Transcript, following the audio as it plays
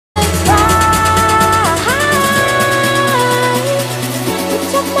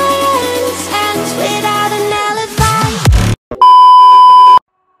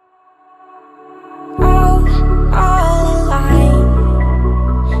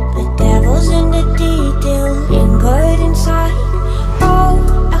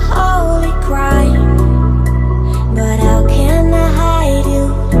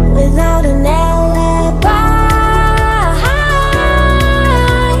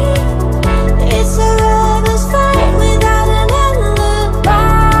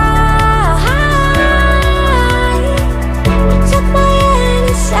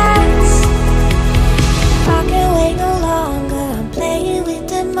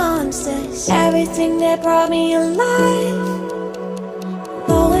monsters, everything that brought me alive.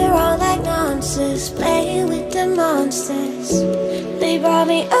 Going around like monsters, playing with the monsters. They brought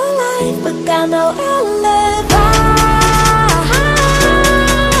me alive, but got no alibi.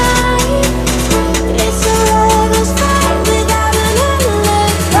 It's a rebel's fight without an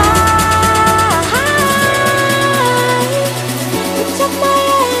alibi. You took my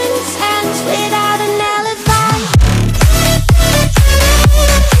hands without an alibi.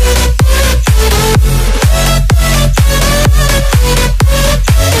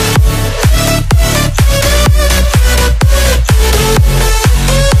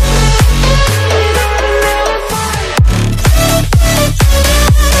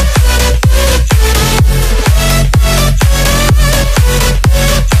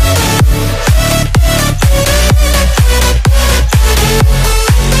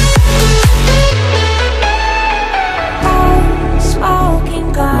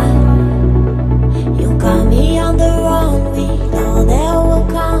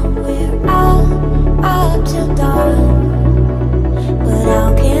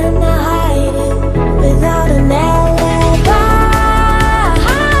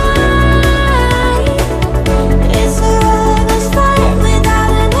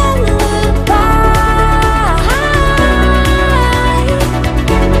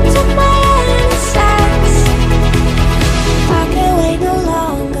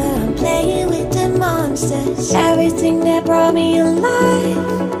 Everything that brought me alive.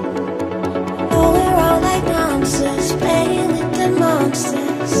 Going around like monsters, playing with the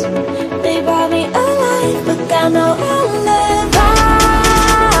monsters. They brought me alive, but got no alibi.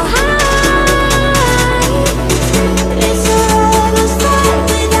 It's a rebel's fight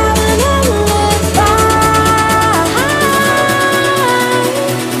without an alibi.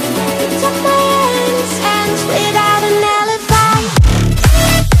 You took my hands without an alibi.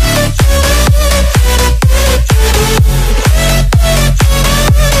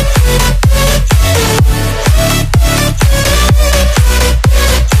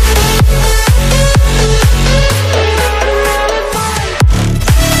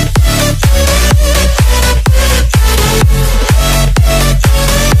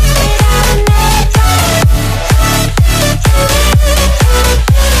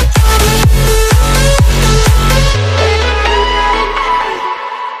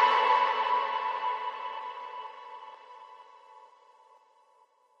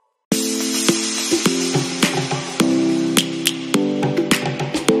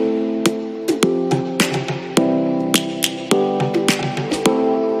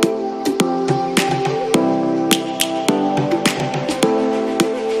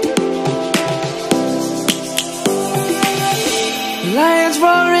 Lions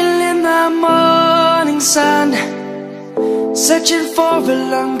roaring in the morning sun, searching for a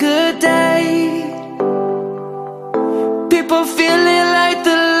longer day. People feeling like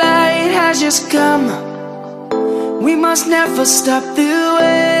the light has just come. We must never stop the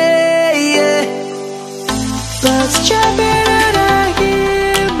way. Birds jumping and I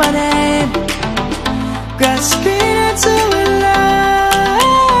hear my name, grasping into a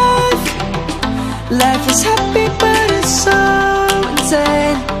life. Life is happy but it's so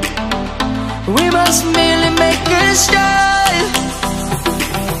insane. We must merely make a start.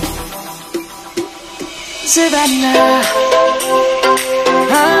 Savannah,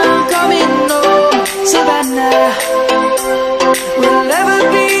 I'm coming home. Savannah, we'll never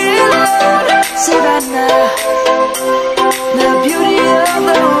be alone. Savannah, the beauty of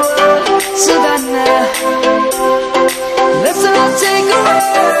the world. Savannah, let's all take a walk.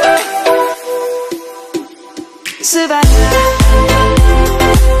 Savannah.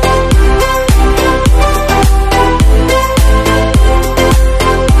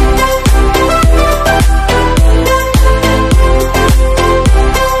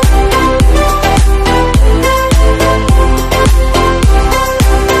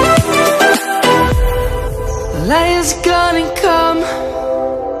 Lion's gonna come.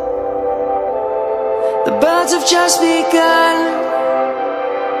 The birds have just begun.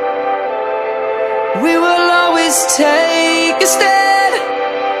 We will always take a stand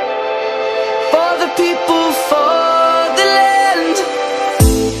for the people, for the land.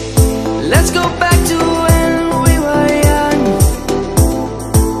 Let's go back to when we were young.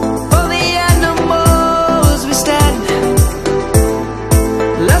 For the animals we stand.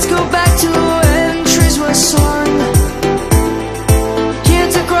 Let's go back to when trees were swung.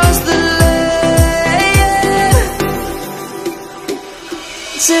 Kids across the land.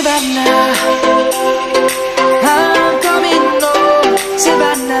 Savannah, I'm coming home.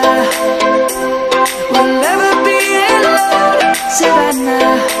 Savannah, we'll never be alone.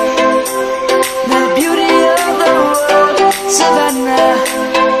 Savannah, the beauty of the world, Savannah.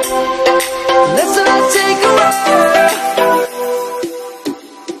 Let's all take a walk,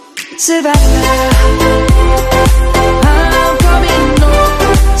 Savannah. I'm coming home,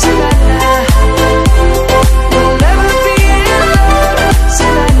 Savannah. We'll never be alone,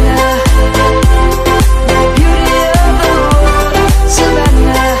 Savannah. The beauty of the world,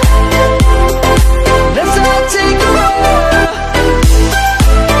 Savannah. Let's all take a walk.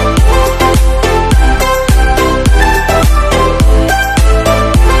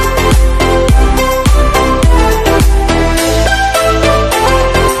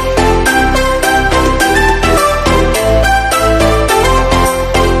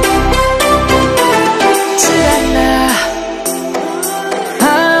 Savannah,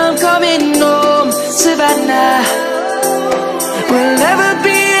 I'm coming home, Savannah. We'll never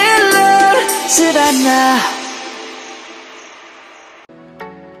be alone, Savannah.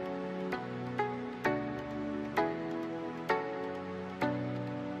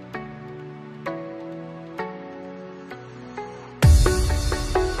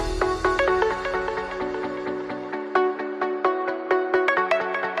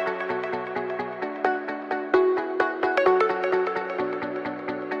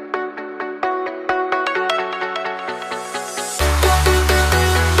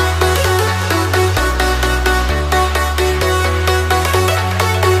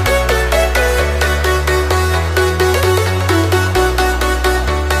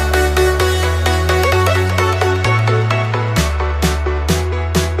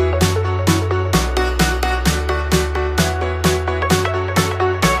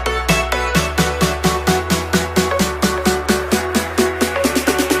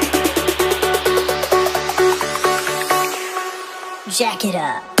 Jack it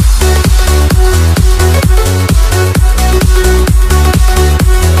up.